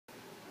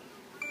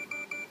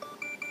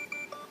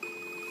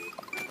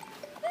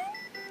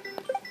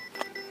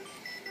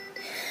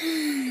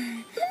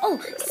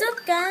What's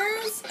up,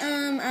 guys?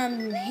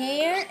 I'm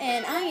here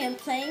and I am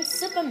playing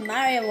Super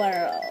Mario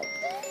World.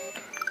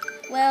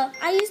 Well,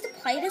 I used to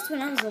play this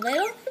when I was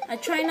little. I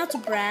try not to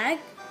brag.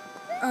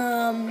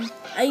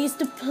 I used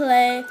to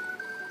play.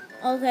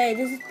 Okay,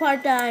 this is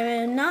part that I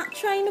am not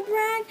trying to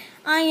brag.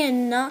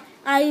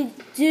 I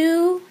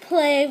do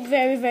play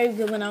very, very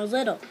good when I was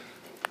little,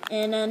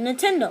 and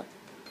Nintendo.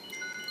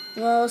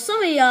 Well,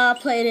 some of y'all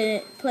played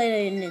it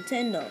in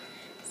Nintendo,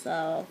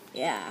 so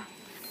yeah.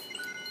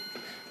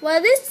 Well,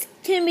 this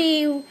can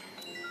be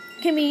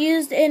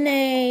used in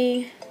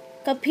a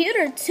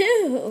computer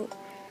too,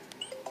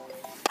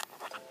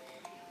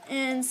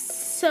 and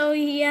so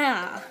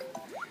yeah,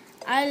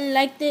 I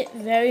liked it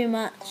very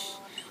much.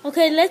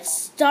 Okay, let's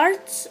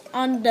start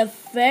on the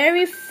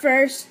very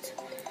first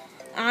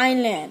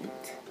island,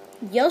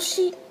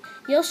 Yoshi's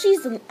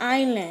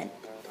Island.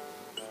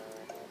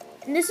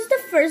 And this is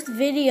the first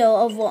video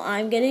of what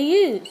I'm gonna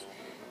use.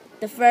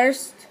 The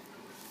first.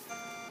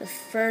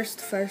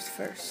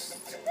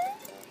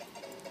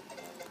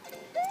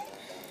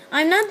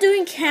 I'm not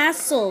doing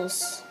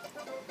castles.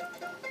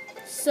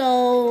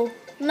 So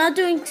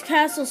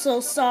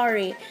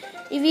sorry.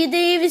 If you didn't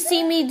even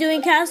see me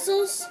doing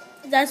castles,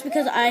 that's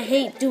because I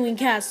hate doing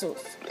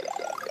castles.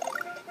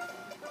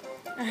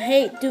 I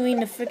hate doing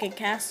the freaking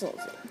castles.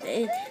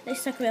 They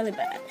suck really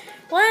bad.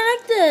 Well, I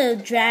like the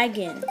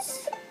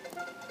dragons.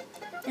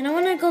 And I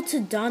want to go to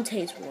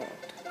Dante's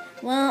world.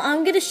 Well,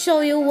 I'm going to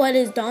show you what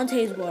is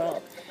Dante's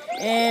world.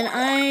 And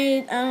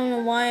I don't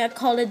know why I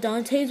call it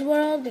Dante's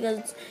world,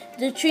 because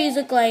the trees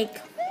look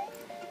like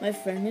my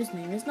friend whose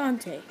name is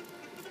Dante.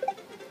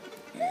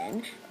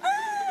 And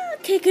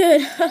okay,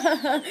 good.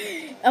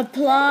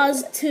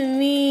 Applause to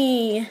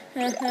me.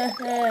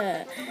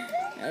 Okay.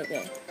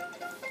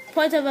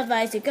 Point of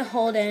advice: you can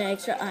hold an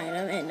extra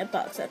item in the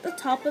box at the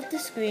top of the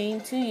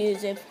screen. To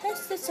use it,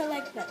 press the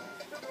select button.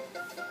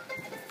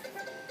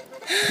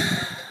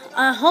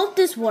 I hope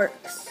this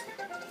works.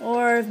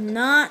 Or if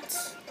not,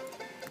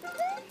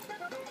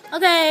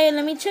 okay,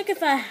 let me check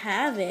if I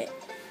have it.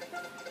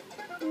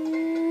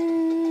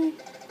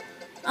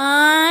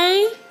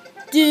 I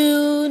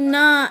do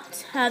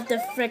not have the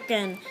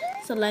frickin'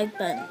 select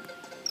button.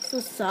 So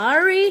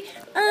sorry.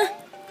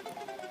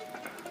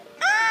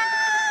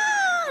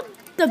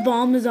 The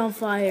bomb is on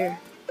fire.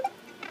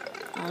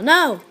 Oh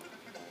no.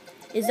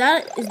 Is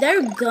there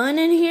a gun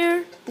in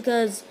here?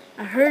 Because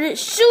I heard it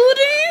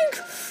shooting.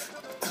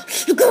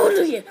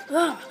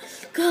 Oh,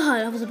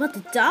 God, I was about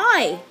to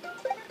die.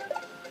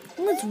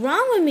 What's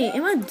wrong with me?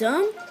 Am I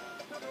dumb?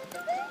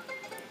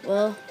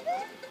 Well,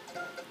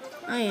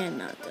 I am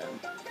not dumb.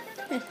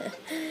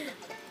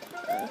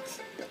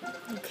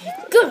 Okay,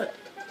 good.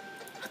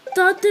 I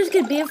thought there's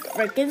gonna be a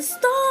freaking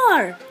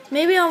star.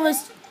 Maybe I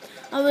was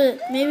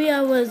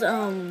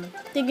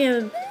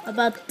thinking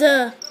about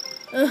the.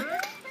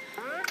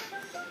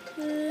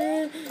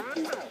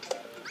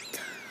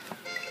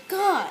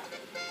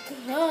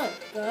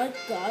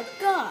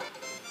 God.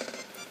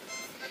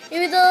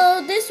 Even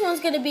though this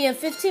one's gonna be a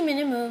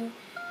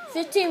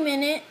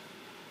 15-minute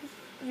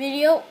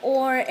video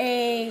or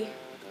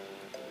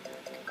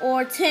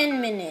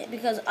 10-minute,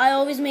 because I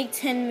always make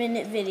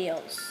 10-minute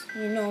videos.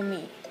 You know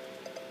me.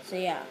 So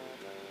yeah.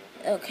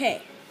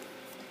 Okay.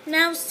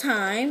 Now it's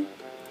time.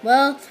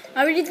 Well,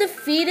 I already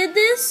defeated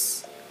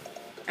this.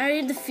 I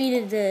already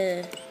defeated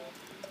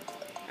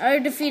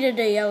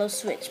the Yellow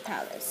Switch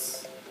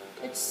Palace,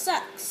 which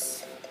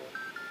sucks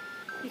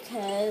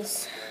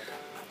because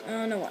I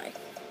don't know why.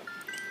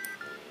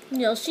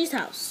 Yoshi's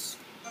house.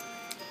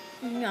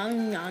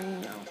 No.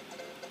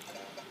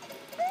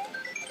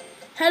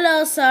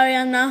 Hello, sorry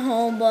I'm not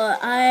home,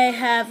 but I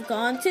have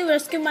gone to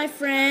rescue my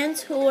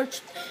friends who were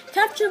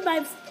captured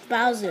by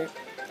Bowser.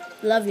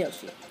 Love,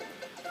 Yoshi.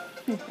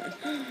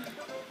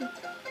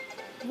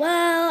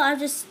 Well, I'm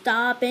just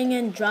stopping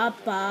and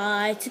drop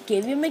by to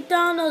give you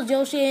McDonald's,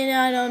 Yoshi, and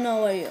I don't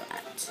know where you're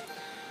at.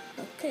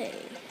 Okay.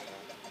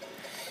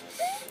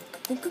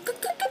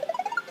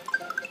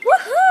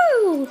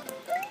 Woohoo!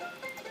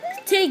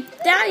 Take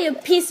that, you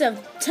piece of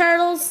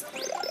turtles.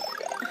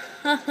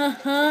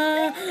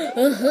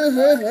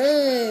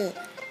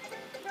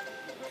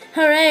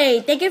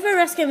 Hooray! Thank you for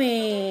rescuing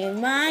me.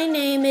 My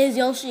name is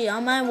Yoshi,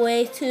 on my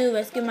way to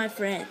rescue my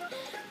friend.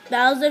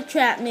 Bowser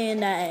trapped me in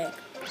the egg.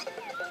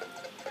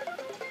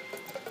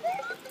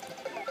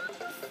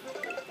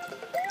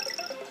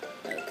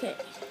 Okay.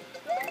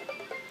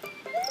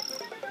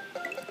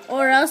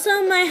 Or else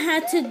I might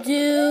have to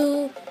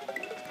do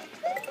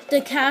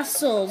the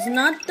castles,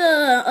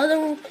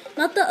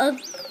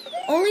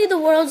 only the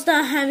worlds that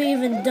I haven't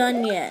even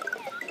done yet.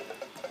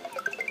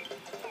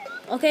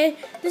 Okay,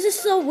 this is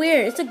so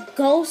weird. It's a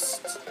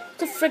ghost.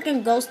 It's a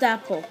freaking ghost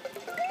apple.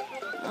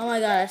 Oh my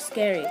god, that's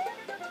scary.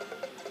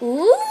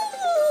 Ooh,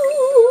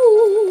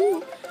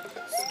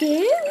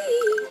 scary.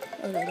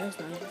 Okay, that's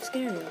not even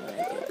scary. What I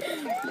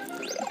did.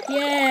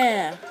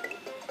 Yeah.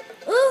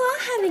 Ooh, I'm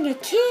having a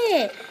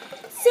kid.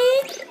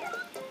 See?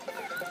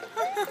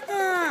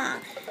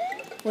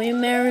 Will you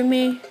marry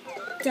me?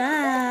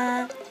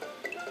 Duh.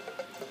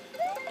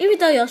 Even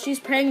though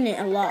Yoshi's pregnant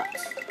a lot.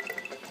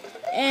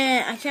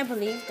 And I can't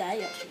believe that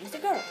Yoshi is a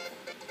girl.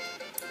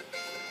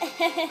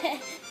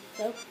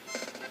 So,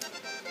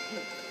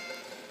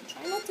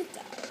 try not to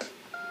die.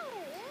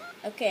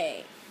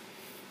 Okay.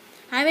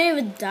 I haven't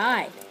even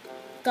died.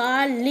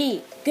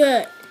 Golly,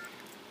 good.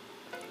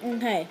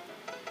 Okay.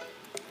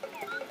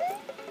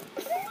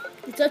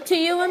 It's up to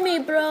you and me,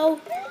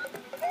 bro.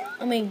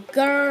 I mean,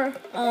 girl,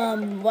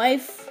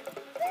 wife.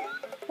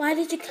 Why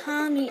did you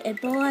call me a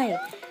boy?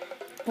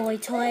 Boy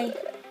toy.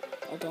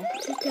 Oh, don't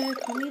you dare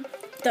call me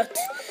that.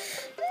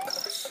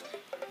 Gosh.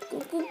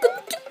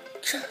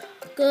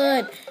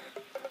 Good.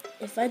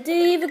 If I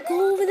didn't even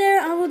go over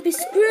there, I would be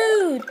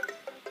screwed.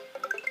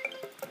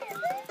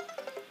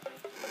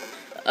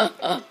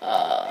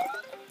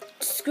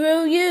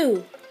 Screw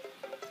you.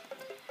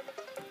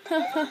 Ha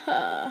ha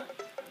ha.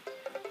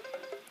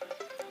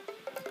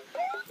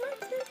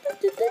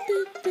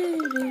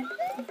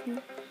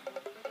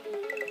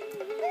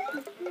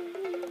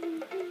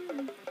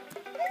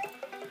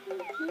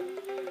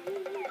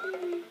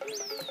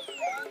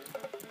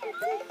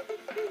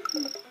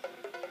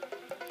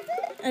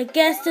 I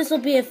guess this will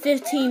be a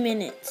 15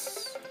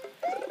 minutes.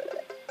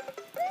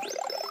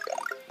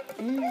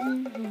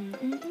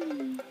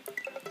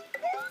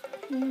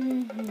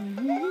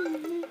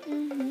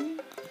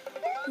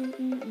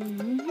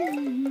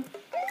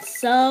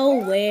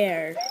 So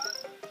weird.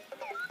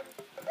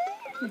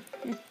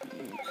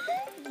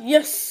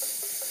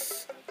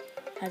 Yes!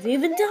 Have you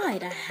even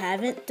died? I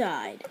haven't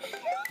died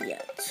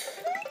yet.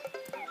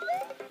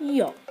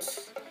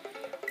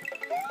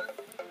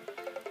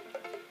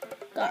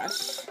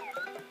 Gosh.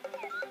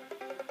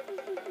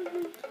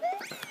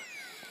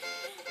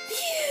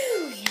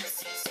 Phew.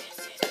 Yes.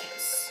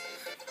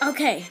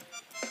 Okay.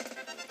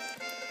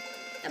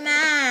 Come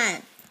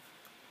on.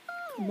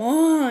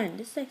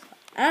 This takes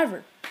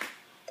forever.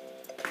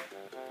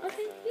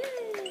 Okay,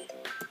 yay.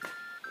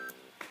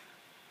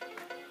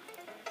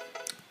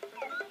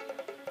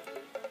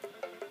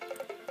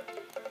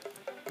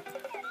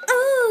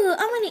 Oh,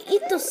 I want to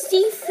eat the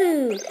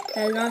seafood.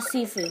 That is not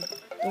seafood.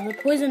 Those are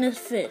poisonous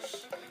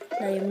fish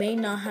that you may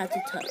not have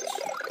to touch.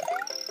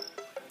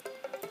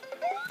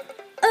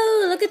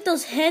 Oh, look at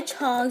those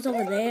hedgehogs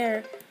over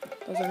there.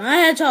 Those are not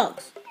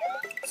hedgehogs.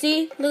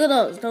 See? Look at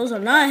those. Those are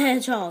not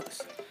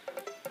hedgehogs.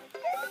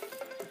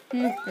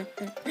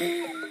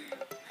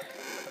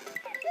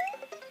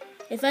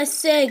 If I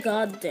say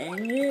God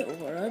dang it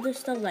or other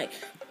stuff like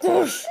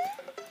gosh,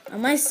 I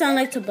might sound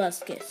like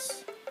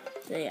Tobuscus.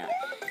 So yeah.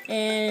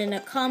 And in the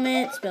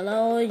comments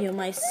below you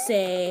might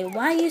say,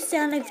 why you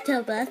sound like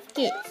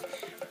Tobuscus?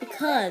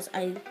 Because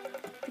I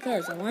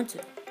want to.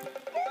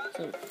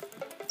 So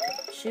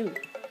shoot,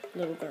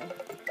 little girl.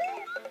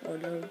 Or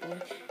little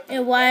boy.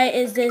 And why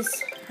is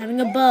this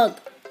having a bug?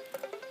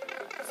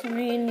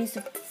 Somebody needs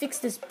to fix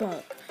this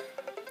bug.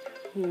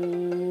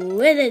 Who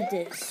did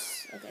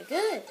this? Okay,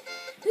 good.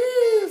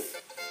 Whew,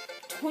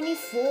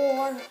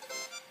 24.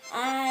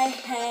 I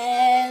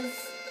have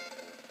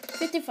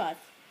 55.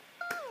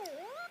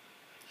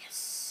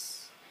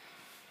 Yes.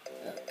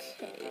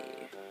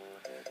 Okay.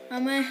 I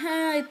might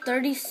have like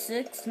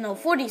 36. No,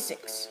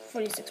 46.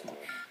 46 more.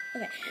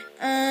 Okay.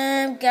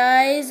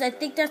 Guys, I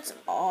think that's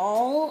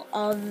all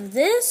of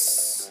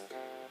this.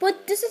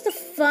 But this is the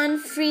fun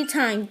free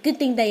time. Good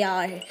thing they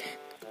are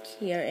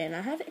here, and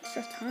I have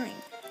extra time.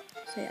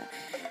 So yeah.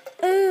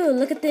 Oh,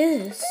 look at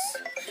this.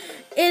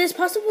 It is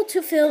possible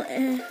to fill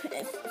in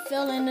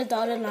the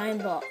dotted line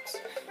box.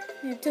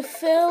 To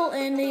fill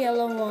in the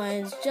yellow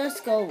ones,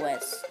 just go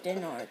west and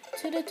north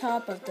to the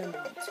top of the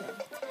mountain.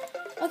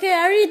 Okay,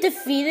 I already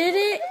defeated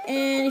it,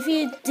 and if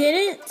you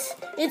didn't,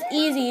 it's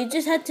easy. You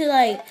just have to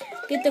like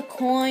get the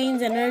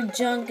coins and their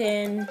junk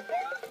and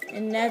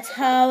that's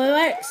how it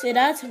works. And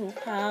that's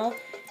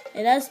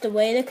the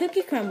way the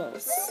cookie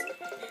crumbles.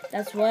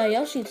 That's what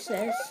Yoshi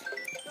says.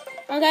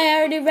 Okay, I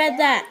already read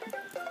that.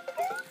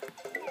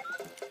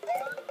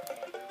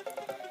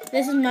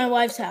 This is my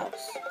wife's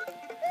house.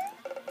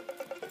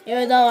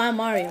 Even though I'm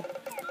Mario,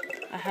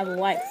 I have a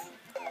wife.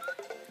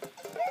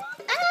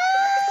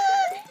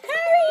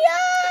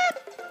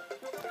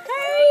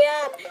 Hurry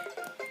up!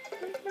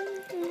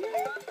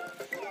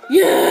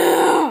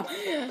 Yeah!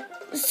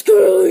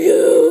 Screw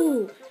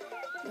you!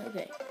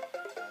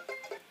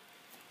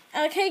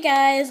 Okay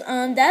guys,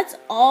 that's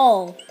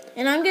all.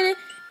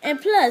 And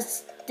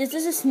plus, this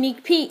is a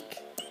sneak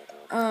peek.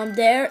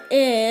 There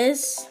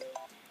is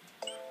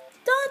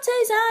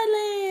Dante's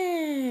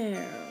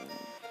Island.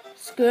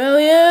 Screw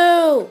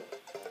you.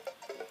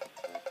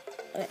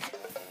 Okay.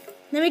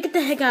 Let me get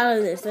the heck out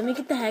of this. And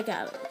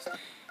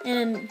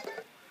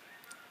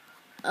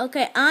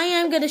okay, I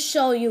am gonna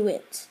show you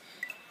it.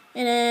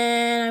 And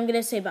then I'm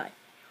gonna say bye.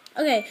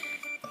 Okay.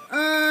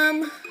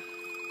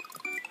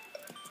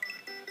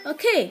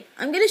 Okay,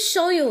 I'm gonna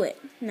show you it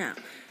now.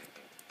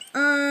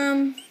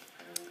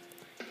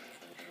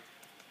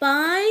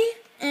 Bye,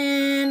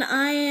 and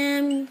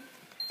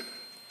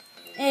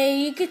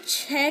you could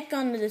check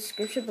on the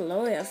description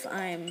below if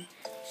I'm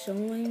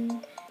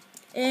showing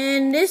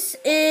And this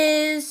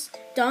is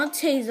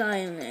Dante's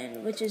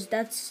Island,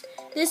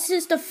 this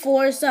is the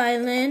fourth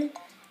island.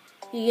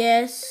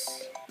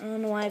 Yes, I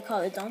don't know why I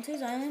call it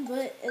Dante's Island,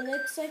 but it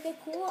looks like a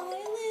cool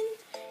island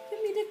for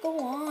me to go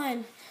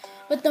on.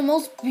 But the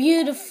most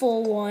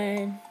beautiful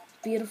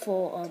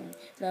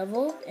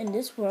level in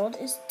this world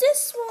is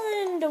this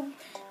one,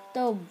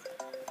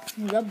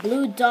 the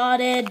blue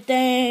dotted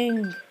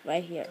thing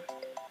right here,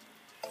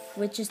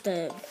 which is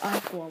the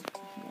aqua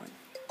one.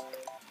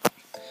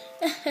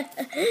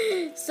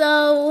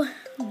 So,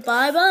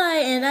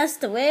 bye-bye, and that's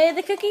the way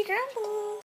the cookie crumbles.